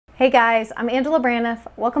Hey guys, I'm Angela Braniff.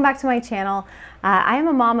 Welcome back to my channel. I am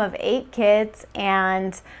a mom of 8 kids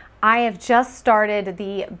and I have just started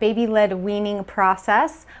the baby-led weaning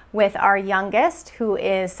process with our youngest, who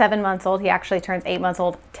is 7 months old. He actually turns 8 months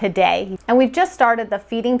old today. And we've just started the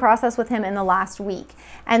feeding process with him in the last week.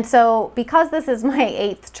 And so because this is my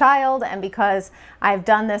 8th child and because I've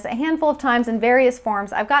done this a handful of times in various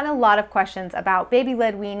forms, I've gotten a lot of questions about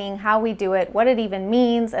baby-led weaning, how we do it, what it even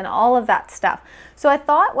means, and all of that stuff. So I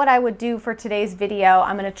thought what I would do for today's video,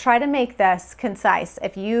 I'm going to try to make this concise.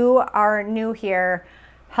 If you are new here,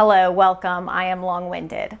 hello, welcome. I am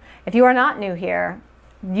long-winded. If you are not new here,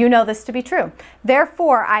 you know this to be true.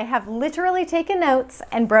 Therefore, I have literally taken notes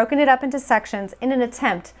and broken it up into sections in an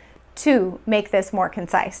attempt to make this more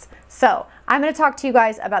concise. So I'm going to talk to you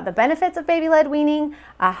guys about the benefits of baby-led weaning,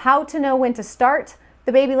 how to know when to start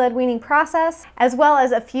the baby-led weaning process, as well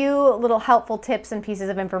as a few little helpful tips and pieces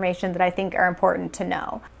of information that I think are important to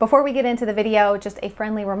know. Before we get into the video, just a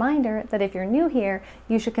friendly reminder that if you're new here,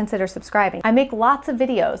 you should consider subscribing. I make lots of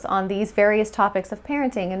videos on these various topics of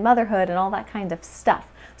parenting and motherhood and all that kind of stuff.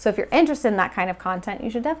 So if you're interested in that kind of content, you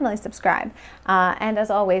should definitely subscribe. And as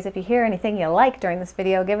always, if you hear anything you like during this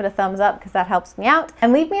video, give it a thumbs up because that helps me out.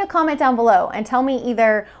 And leave me a comment down below and tell me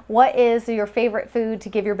either what is your favorite food to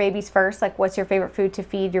give your babies first, like what's your favorite food to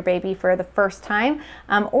feed your baby for the first time,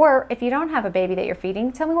 or if you don't have a baby that you're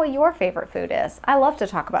feeding, tell me what your favorite food is. I love to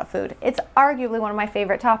talk about food. It's arguably one of my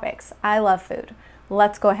favorite topics. I love food.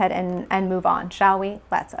 Let's go ahead and move on, shall we?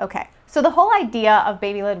 Let's. Okay. So the whole idea of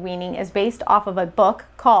baby-led weaning is based off of a book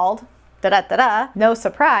called, no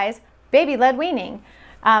surprise, Baby-Led Weaning.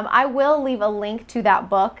 I will leave a link to that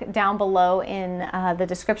book down below in the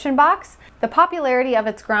description box. The popularity of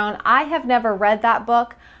it's grown. I have never read that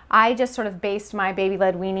book. I just sort of based my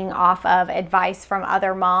baby-led weaning off of advice from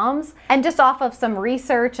other moms and just off of some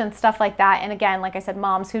research and stuff like that. And again, like I said,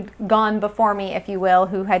 moms who'd gone before me, if you will,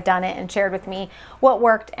 who had done it and shared with me what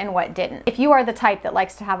worked and what didn't. If you are the type that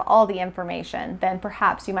likes to have all the information, then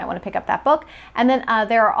perhaps you might want to pick up that book. And then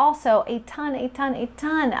there are also a ton of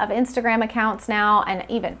Instagram accounts now and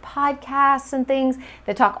even podcasts and things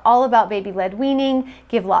that talk all about baby-led weaning,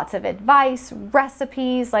 give lots of advice,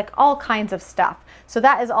 recipes, like all kinds of stuff. So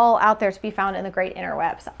that is all out there to be found in the great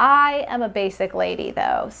interwebs. I am a basic lady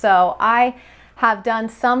though, so I have done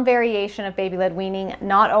some variation of baby-led weaning,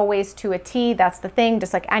 not always to a T. That's the thing,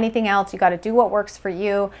 just like anything else, you got to do what works for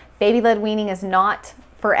you. Baby-led weaning is not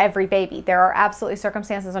for every baby. There are absolutely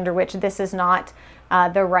circumstances under which this is not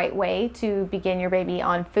the right way to begin your baby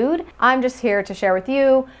on food. I'm just here to share with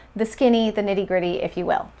you the skinny, the nitty-gritty, if you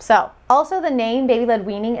will. So also the name baby-led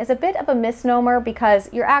weaning is a bit of a misnomer because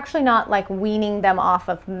you're actually not like weaning them off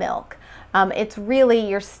of milk. It's really,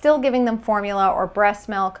 you're still giving them formula or breast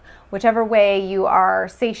milk, whichever way you are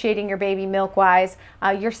satiating your baby milk-wise,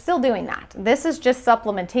 you're still doing that. This is just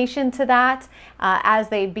supplementation to that as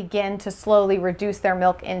they begin to slowly reduce their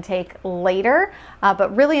milk intake later.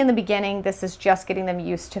 But really in the beginning, this is just getting them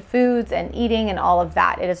used to foods and eating and all of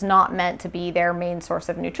that. It is not meant to be their main source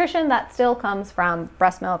of nutrition. That still comes from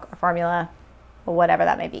breast milk or formula, whatever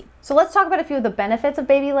that may be. So let's talk about a few of the benefits of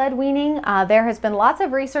baby-led weaning. There has been lots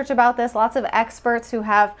of research about this, lots of experts who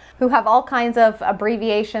have all kinds of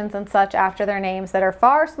abbreviations and such after their names that are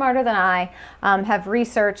far smarter than I have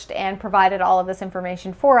researched and provided all of this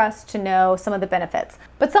information for us to know some of the benefits.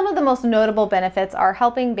 But some of the most notable benefits are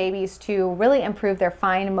helping babies to really improve their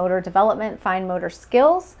fine motor development, fine motor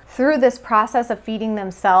skills. Through this process of feeding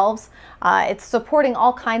themselves, it's supporting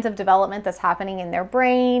all kinds of development that's happening in their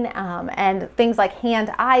brain and things like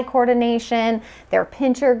hand-eye coordination, their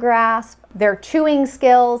pincher grasp, their chewing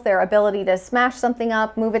skills, their ability to smash something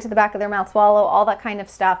up, move it to the back of their mouth, swallow, all that kind of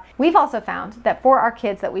stuff. We've also found that for our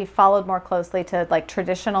kids that we've followed more closely to like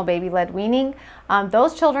traditional baby-led weaning,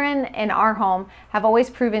 those children in our home have always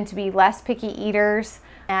proven to be less picky eaters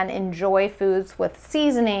and enjoy foods with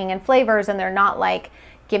seasoning and flavors, and they're not like,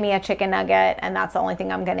 give me a chicken nugget and that's the only thing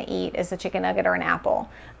I'm going to eat is a chicken nugget or an apple.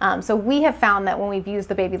 So we have found that when we've used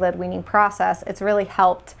the baby-led weaning process, it's really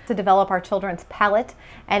helped to develop our children's palate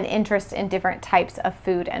and interest in different types of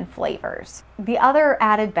food and flavors. The other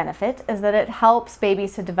added benefit is that it helps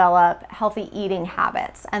babies to develop healthy eating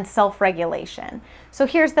habits and self-regulation. So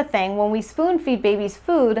here's the thing, when we spoon feed babies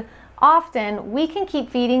food, often we can keep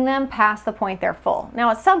feeding them past the point they're full. Now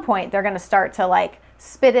at some point they're going to start to like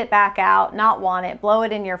spit it back out, not want it, blow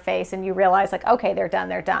it in your face, and you realize like, okay, they're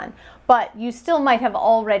done. but you still might have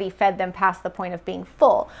already fed them past the point of being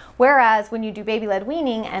full. Whereas when you do baby-led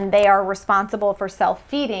weaning and they are responsible for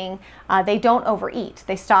self-feeding, they don't overeat.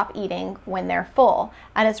 They stop eating when they're full.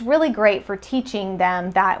 And it's really great for teaching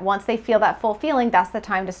them that once they feel that full feeling, that's the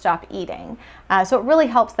time to stop eating. So it really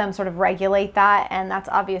helps them sort of regulate that, and that's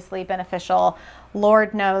obviously beneficial.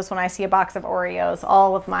 Lord knows when I see a box of Oreos,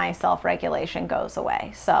 all of my self-regulation goes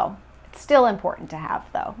away. So it's still important to have,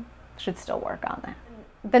 though. Should still work on that.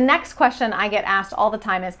 The next question I get asked all the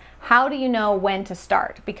time is, how do you know when to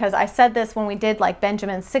start? Because I said this when we did like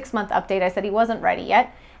Benjamin's 6-month update. I said he wasn't ready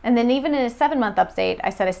yet. And then even in his 7-month update,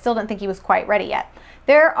 I said I still didn't think he was quite ready yet.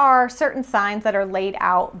 There are certain signs that are laid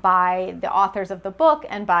out by the authors of the book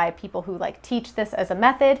and by people who like teach this as a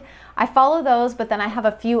method. I follow those, but then I have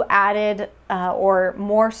a few added or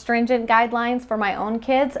more stringent guidelines for my own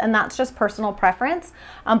kids, and that's just personal preference.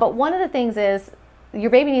 But one of the things is, your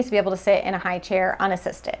baby needs to be able to sit in a high chair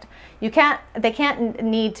unassisted. They can't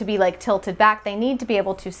need to be like tilted back. They need to be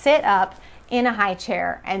able to sit up in a high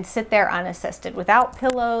chair and sit there unassisted without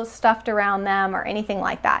pillows stuffed around them or anything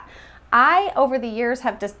like that. I, over the years,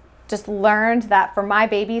 have just learned that for my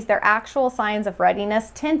babies, their actual signs of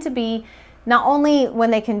readiness tend to be not only when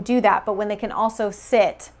they can do that, but when they can also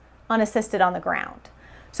sit unassisted on the ground.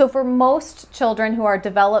 So for most children who are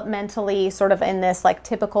developmentally sort of in this like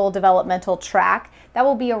typical developmental track, that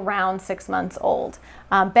will be around 6 months old.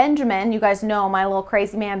 Benjamin, you guys know my little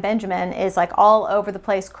crazy man Benjamin is like all over the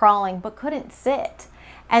place crawling, but couldn't sit.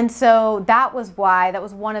 And so that was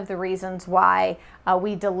one of the reasons why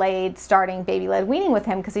we delayed starting baby-led weaning with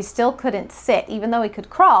him, because he still couldn't sit. Even though he could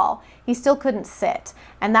crawl, he still couldn't sit.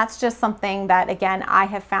 And that's just something that, again, I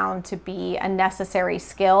have found to be a necessary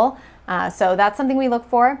skill. So that's something we look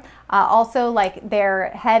for. Also, like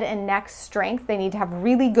their head and neck strength. They need to have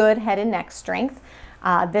really good head and neck strength.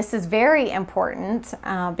 This is very important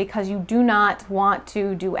because you do not want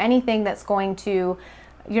to do anything that's going to,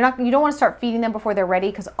 you don't want to start feeding them before they're ready,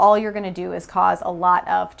 because all you're going to do is cause a lot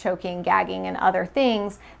of choking, gagging, and other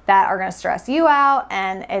things that are going to stress you out,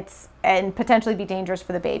 and potentially be dangerous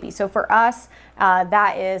for the baby. So for us,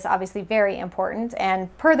 that is obviously very important,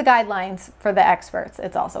 and per the guidelines for the experts,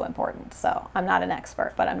 it's also important. So I'm not an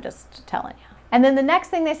expert, but I'm just telling you. And then the next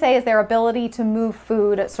thing they say is their ability to move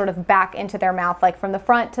food sort of back into their mouth, like from the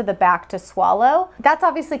front to the back to swallow. That's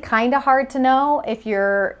obviously kind of hard to know if you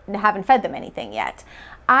haven't fed them anything yet.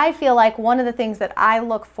 I feel like one of the things that I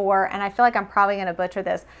look for, and I feel like I'm probably going to butcher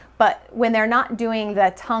this, but when they're not doing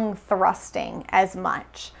the tongue thrusting as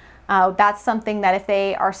much, that's something that if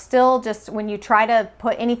they are still just, when you try to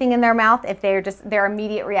put anything in their mouth, if they're just, their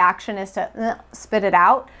immediate reaction is to spit it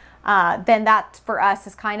out, then that for us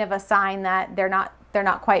is kind of a sign that they're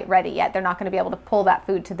not quite ready yet. They're not going to be able to pull that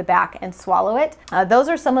food to the back and swallow it. Those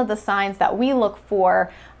are some of the signs that we look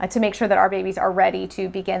for to make sure that our babies are ready to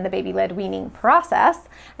begin the baby-led weaning process.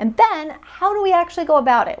 And then how do we actually go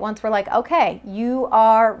about it once we're like, okay, you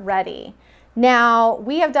are ready? Now,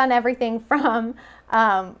 we have done everything from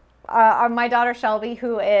my daughter Shelby,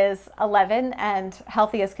 who is 11 and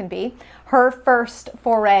healthy as can be, her first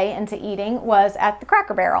foray into eating was at the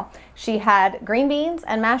Cracker Barrel. She had green beans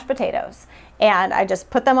and mashed potatoes, and I just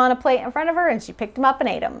put them on a plate in front of her, and she picked them up and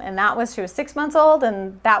ate them. And she was 6 months old,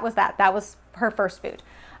 and that was her first food.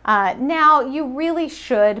 Now, you really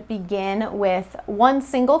should begin with one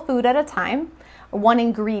single food at a time, one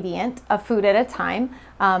ingredient of food at a time.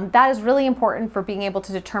 That is really important for being able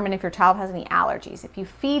to determine if your child has any allergies. If you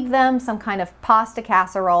feed them some kind of pasta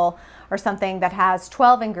casserole or something that has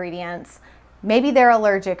 12 ingredients, maybe they're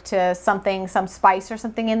allergic to something, some spice or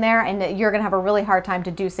something in there, and you're gonna have a really hard time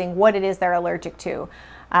deducing what it is they're allergic to.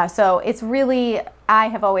 So it's really, I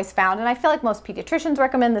have always found, and I feel like most pediatricians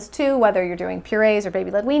recommend this too, whether you're doing purees or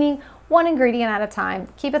baby-led weaning, one ingredient at a time.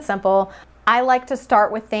 Keep it simple. I like to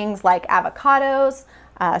start with things like avocados,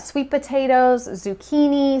 sweet potatoes,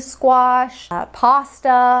 zucchini, squash,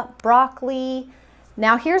 pasta, broccoli.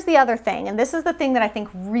 Now here's the other thing, and this is the thing that I think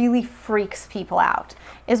really freaks people out,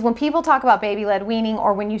 is when people talk about baby-led weaning,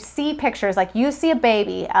 or when you see pictures, like you see a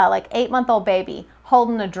baby, like 8-month-old baby,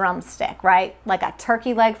 holding a drumstick, right? Like a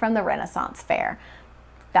turkey leg from the Renaissance fair.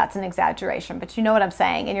 That's an exaggeration, but you know what I'm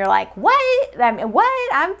saying. And you're like, what? I mean,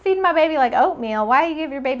 what? I'm feeding my baby like oatmeal. Why do you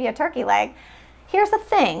give your baby a turkey leg? Here's the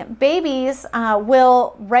thing. Babies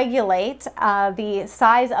will regulate the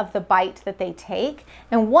size of the bite that they take.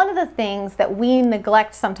 And one of the things that we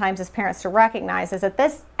neglect sometimes as parents to recognize is that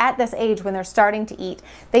at this age, when they're starting to eat,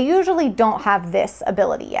 they usually don't have this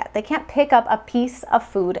ability yet. They can't pick up a piece of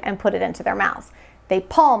food and put it into their mouths. They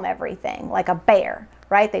palm everything like a bear,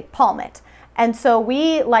 right? They palm it. And so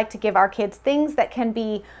we like to give our kids things that can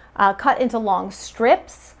be cut into long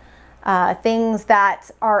strips. things that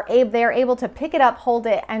they're able to pick it up, hold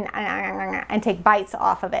it, and take bites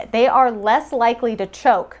off of it. They are less likely to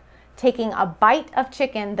choke taking a bite of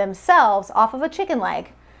chicken themselves off of a chicken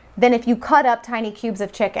leg than if you cut up tiny cubes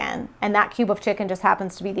of chicken and that cube of chicken just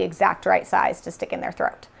happens to be the exact right size to stick in their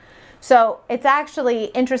throat. So it's actually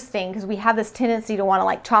interesting because we have this tendency to want to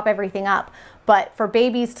like chop everything up, but for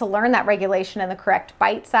babies to learn that regulation and the correct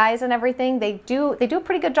bite size and everything, they do a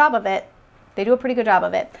pretty good job of it. They do a pretty good job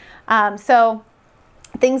of it. So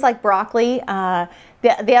things like broccoli,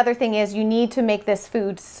 the other thing is you need to make this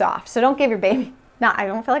food soft. So don't give your baby, I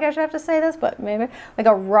don't feel like I should have to say this, but maybe like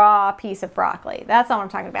a raw piece of broccoli. That's not what I'm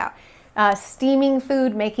talking about. Steaming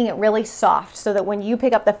food, making it really soft so that when you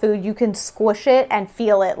pick up the food, you can squish it and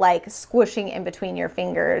feel it like squishing in between your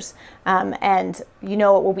fingers. And you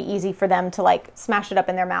know it will be easy for them to like smash it up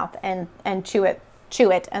in their mouth and chew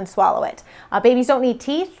it and swallow it. Babies don't need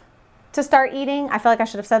teeth to start eating. I feel like I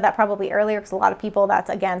should have said that probably earlier because a lot of people,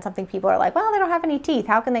 that's again something people are like, well, they don't have any teeth.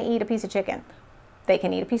 How can they eat a piece of chicken? They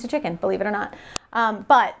can eat a piece of chicken, believe it or not.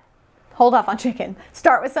 But hold off on chicken.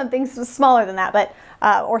 Start with something smaller than that, but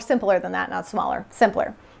or simpler than that, not smaller,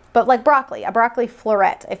 simpler. But like broccoli, a broccoli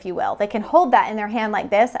floret, if you will. They can hold that in their hand like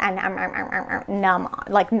this and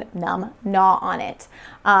gnaw on it.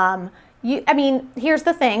 I mean, here's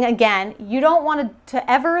the thing, again, you don't want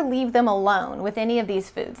to ever leave them alone with any of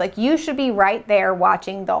these foods. Like you should be right there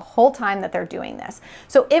watching the whole time that they're doing this.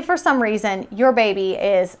 So if for some reason your baby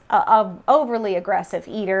is a overly aggressive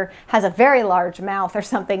eater, has a very large mouth or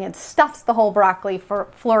something and stuffs the whole broccoli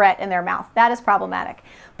floret in their mouth, that is problematic.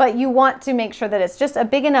 But you want to make sure that it's just a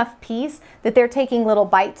big enough piece that they're taking little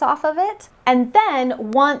bites off of it. And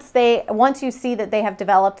then once you see that they have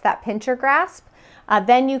developed that pincher grasp,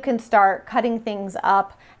 then you can start cutting things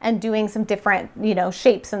up and doing some different,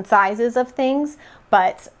 shapes and sizes of things.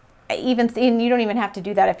 But you don't even have to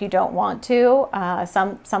do that if you don't want to.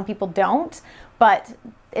 Some people don't, but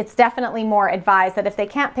it's definitely more advised that if they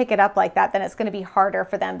can't pick it up like that, then it's going to be harder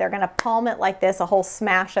for them. They're going to palm it like this, a whole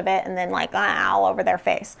smash of it, and then like all over their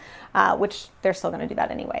face, which they're still going to do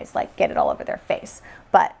that anyways, like get it all over their face.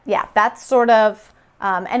 But yeah, that's sort of...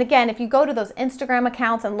 and again, if you go to those Instagram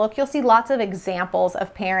accounts and look, you'll see lots of examples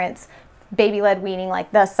of parents baby-led weaning,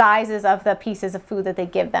 like the sizes of the pieces of food that they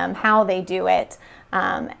give them, how they do it,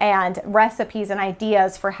 and recipes and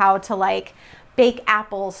ideas for how to like bake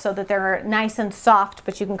apples so that they're nice and soft,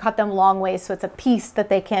 but you can cut them long ways so it's a piece that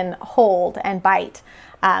they can hold and bite.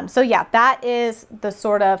 So yeah, that is the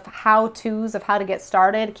sort of how-tos of how to get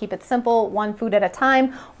started. Keep it simple, one food at a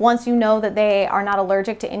time. Once you know that they are not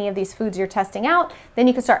allergic to any of these foods you're testing out, then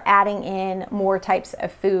you can start adding in more types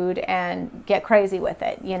of food and get crazy with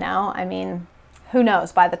it, I mean, who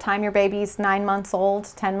knows? By the time your baby's 9 months old,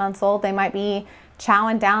 10 months old, they might be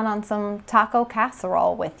chowing down on some taco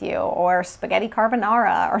casserole with you or spaghetti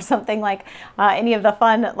carbonara or something like any of the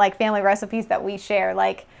fun like family recipes that we share.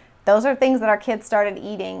 Like, those are things that our kids started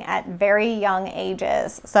eating at very young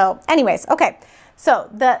ages. So anyways, okay. So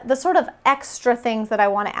the sort of extra things that I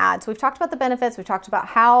want to add. So we've talked about the benefits. We've talked about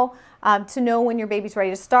how to know when your baby's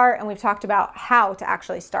ready to start. And we've talked about how to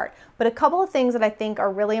actually start. But a couple of things that I think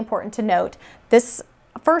are really important to note. This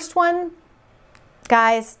first one,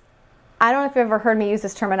 guys, I don't know if you've ever heard me use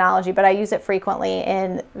this terminology, but I use it frequently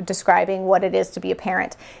in describing what it is to be a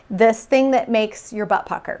parent. This thing that makes your butt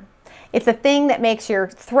pucker. It's a thing that makes your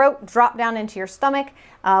throat drop down into your stomach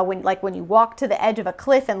when you walk to the edge of a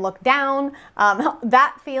cliff and look down.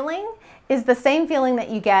 That feeling is the same feeling that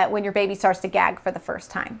you get when your baby starts to gag for the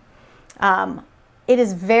first time. It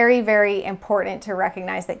is very, very important to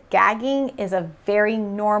recognize that gagging is a very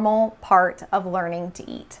normal part of learning to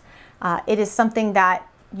eat. It is something that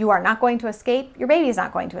you are not going to escape. Your baby is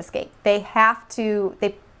not going to escape. They have to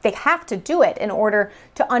do it in order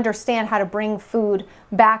to understand how to bring food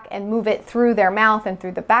back and move it through their mouth and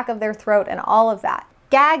through the back of their throat and all of that.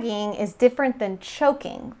 Gagging is different than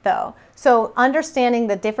choking though. So understanding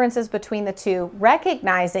the differences between the two,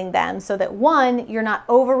 recognizing them so that one, you're not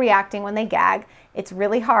overreacting when they gag. It's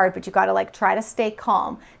really hard, but you got to like try to stay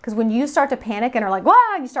calm, because when you start to panic and are like,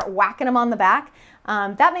 "Wah!" you start whacking them on the back,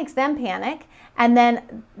 that makes them panic. And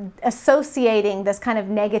then associating this kind of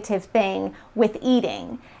negative thing with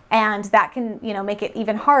eating. And that can, make it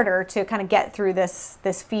even harder to kind of get through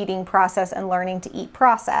this feeding process and learning to eat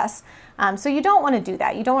process. So you don't want to do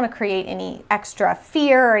that. You don't want to create any extra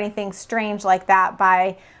fear or anything strange like that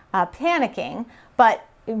by panicking. But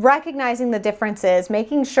recognizing the differences,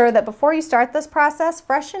 making sure that before you start this process,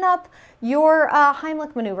 freshen up your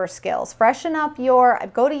Heimlich maneuver skills, freshen up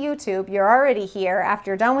go to YouTube, you're already here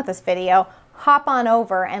after you're done with this video, hop on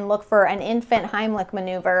over and look for an infant Heimlich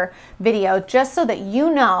maneuver video, just so that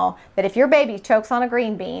you know that if your baby chokes on a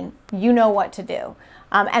green bean, you know what to do.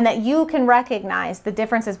 And that you can recognize the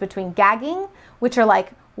differences between gagging, which are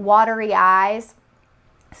like watery eyes,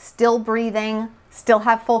 still breathing, still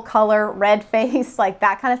have full color, red face, like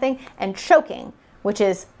that kind of thing, and choking, which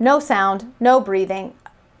is no sound, no breathing.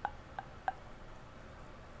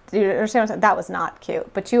 Do you understand what I'm saying? That was not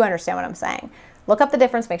cute, but you understand what I'm saying. Look up the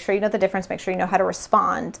difference, make sure you know the difference, make sure you know how to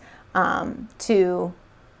respond to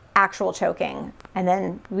actual choking, and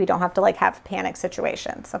then we don't have to like have panic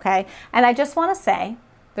situations, okay? And I just want to say,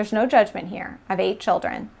 there's no judgment here. I have 8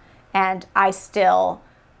 children, and I still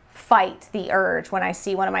fight the urge when I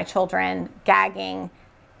see one of my children gagging.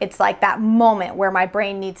 It's like that moment where my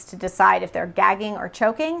brain needs to decide if they're gagging or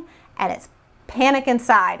choking, and it's panic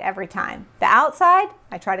inside every time. The outside,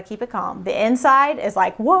 I try to keep it calm. The inside is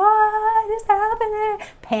like, what is happening?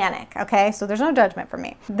 Panic, okay? So there's no judgment for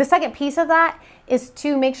me. The second piece of that is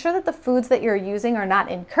to make sure that the foods that you're using are not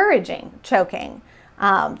encouraging choking.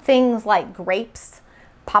 Things like grapes,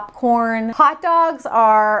 popcorn. Hot dogs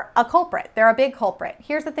are a culprit. They're a big culprit.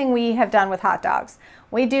 Here's the thing we have done with hot dogs.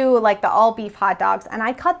 We do like the all beef hot dogs, and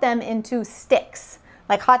I cut them into sticks,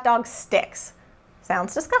 like hot dog sticks.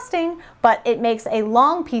 Sounds disgusting, but it makes a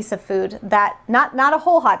long piece of food that, not a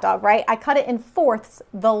whole hot dog, right? I cut it in fourths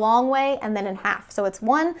the long way and then in half. So it's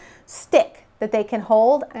one stick that they can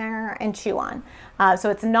hold and chew on. So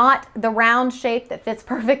it's not the round shape that fits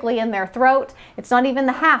perfectly in their throat. It's not even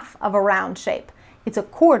the half of a round shape. It's a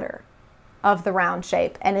quarter of the round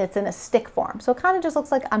shape, and it's in a stick form. So it kind of just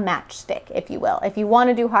looks like a matchstick, if you will. If you want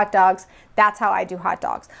to do hot dogs, that's how I do hot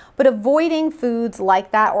dogs. But avoiding foods like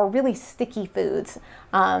that, or really sticky foods,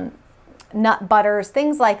 nut butters,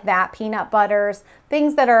 things like that, peanut butters,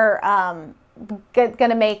 things that are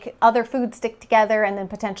gonna make other foods stick together and then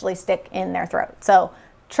potentially stick in their throat. So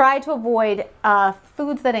try to avoid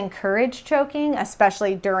foods that encourage choking,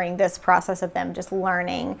 especially during this process of them just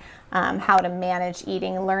learning how to manage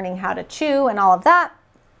eating, learning how to chew and all of that.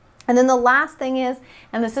 And then the last thing is,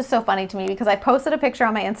 and this is so funny to me because I posted a picture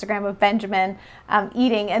on my Instagram of Benjamin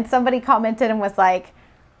eating, and somebody commented and was like,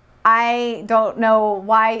 I don't know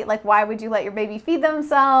why, like, why would you let your baby feed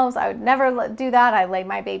themselves? I would never do that. I lay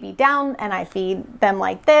my baby down and I feed them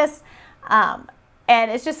like this. And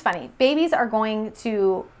it's just funny. Babies are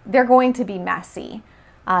they're going to be messy.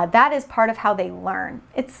 That is part of how they learn.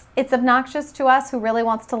 It's obnoxious to us who really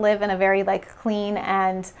wants to live in a very like clean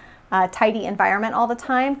and tidy environment all the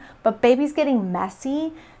time, but babies getting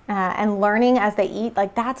messy and learning as they eat,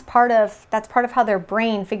 like that's part of how their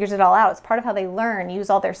brain figures it all out. It's part of how they learn, use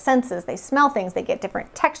all their senses. They smell things, they get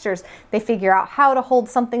different textures, they figure out how to hold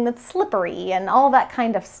something that's slippery and all that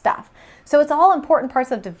kind of stuff. So it's all important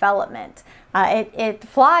parts of development. It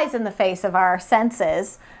flies in the face of our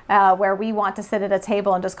senses where we want to sit at a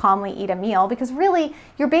table and just calmly eat a meal, because really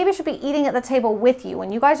your baby should be eating at the table with you.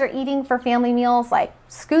 When you guys are eating for family meals, like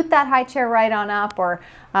scoot that high chair right on up, or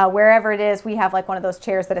wherever it is, we have like one of those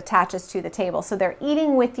chairs that attaches to the table. So they're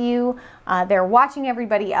eating with you, they're watching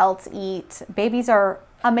everybody else eat. Babies are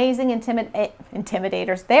amazing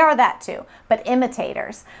intimidators. They are that too, but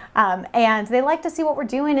imitators. And they like to see what we're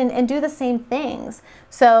doing and do the same things.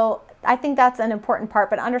 So I think that's an important part,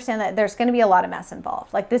 but understand that there's going to be a lot of mess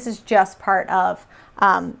involved. Like this is just part of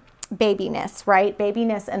babiness, right?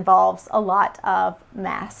 Babiness involves a lot of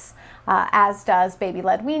mess, as does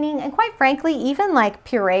baby-led weaning. And quite frankly, even like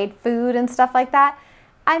pureed food and stuff like that.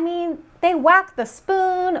 I mean, they whack the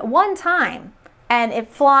spoon one time and it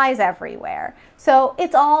flies everywhere. So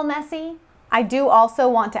it's all messy. I do also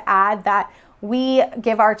want to add that we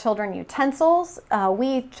give our children utensils.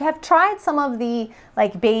 We have tried some of the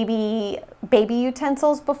like baby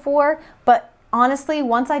utensils before, but honestly,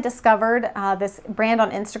 once I discovered this brand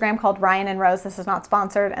on Instagram called Ryan and Rose, this is not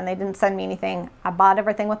sponsored and they didn't send me anything. I bought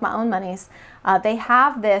everything with my own monies. They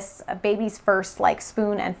have this baby's first like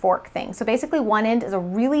spoon and fork thing. So basically one end is a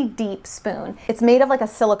really deep spoon. It's made of like a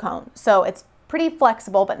silicone. So it's pretty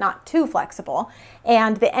flexible, but not too flexible.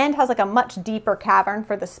 And the end has like a much deeper cavern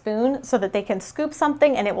for the spoon so that they can scoop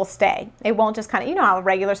something and it will stay. It won't just kind of, you know how a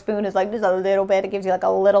regular spoon is like just a little bit, it gives you like a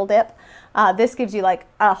little dip. This gives you like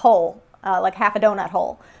a hole, like half a donut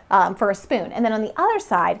hole for a spoon. And then on the other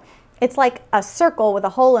side, it's like a circle with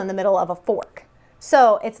a hole in the middle of a fork.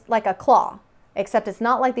 So it's like a claw. except it's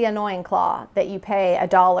not like the annoying claw that you pay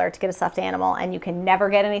 $1 to get a stuffed animal and you can never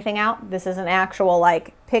get anything out. This is an actual,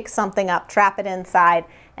 like, pick something up, trap it inside,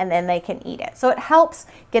 and then they can eat it. So it helps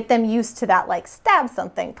get them used to that, like, stab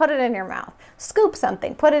something, put it in your mouth, scoop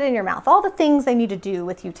something, put it in your mouth, all the things they need to do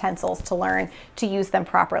with utensils to learn to use them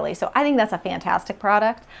properly. So I think that's a fantastic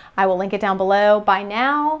product. I will link it down below. By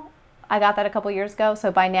now, I got that a couple years ago,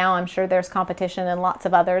 so by now I'm sure there's competition and lots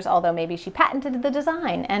of others, although maybe she patented the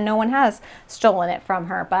design and no one has stolen it from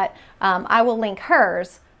her. But I will link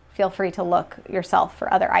hers. Feel free to look yourself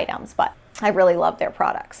for other items, but I really love their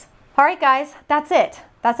products. All right, guys, that's it.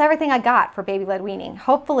 That's everything I got for baby-led weaning.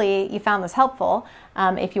 Hopefully you found this helpful.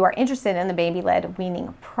 If you are interested in the baby-led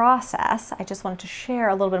weaning process, I just wanted to share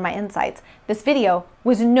a little bit of my insights. This video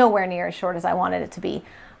was nowhere near as short as I wanted it to be.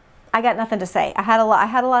 I got nothing to say. I had a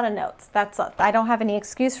lot of notes. I don't have any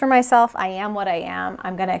excuse for myself. I am what I am.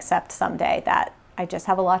 I'm going to accept someday that I just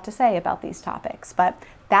have a lot to say about these topics. But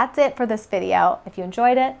that's it for this video. If you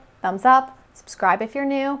enjoyed it, thumbs up, subscribe if you're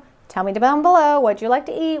new. Tell me down below what you like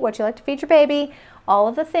to eat, what you like to feed your baby, all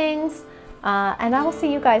of the things. And I will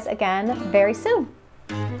see you guys again very soon.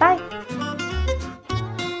 Bye.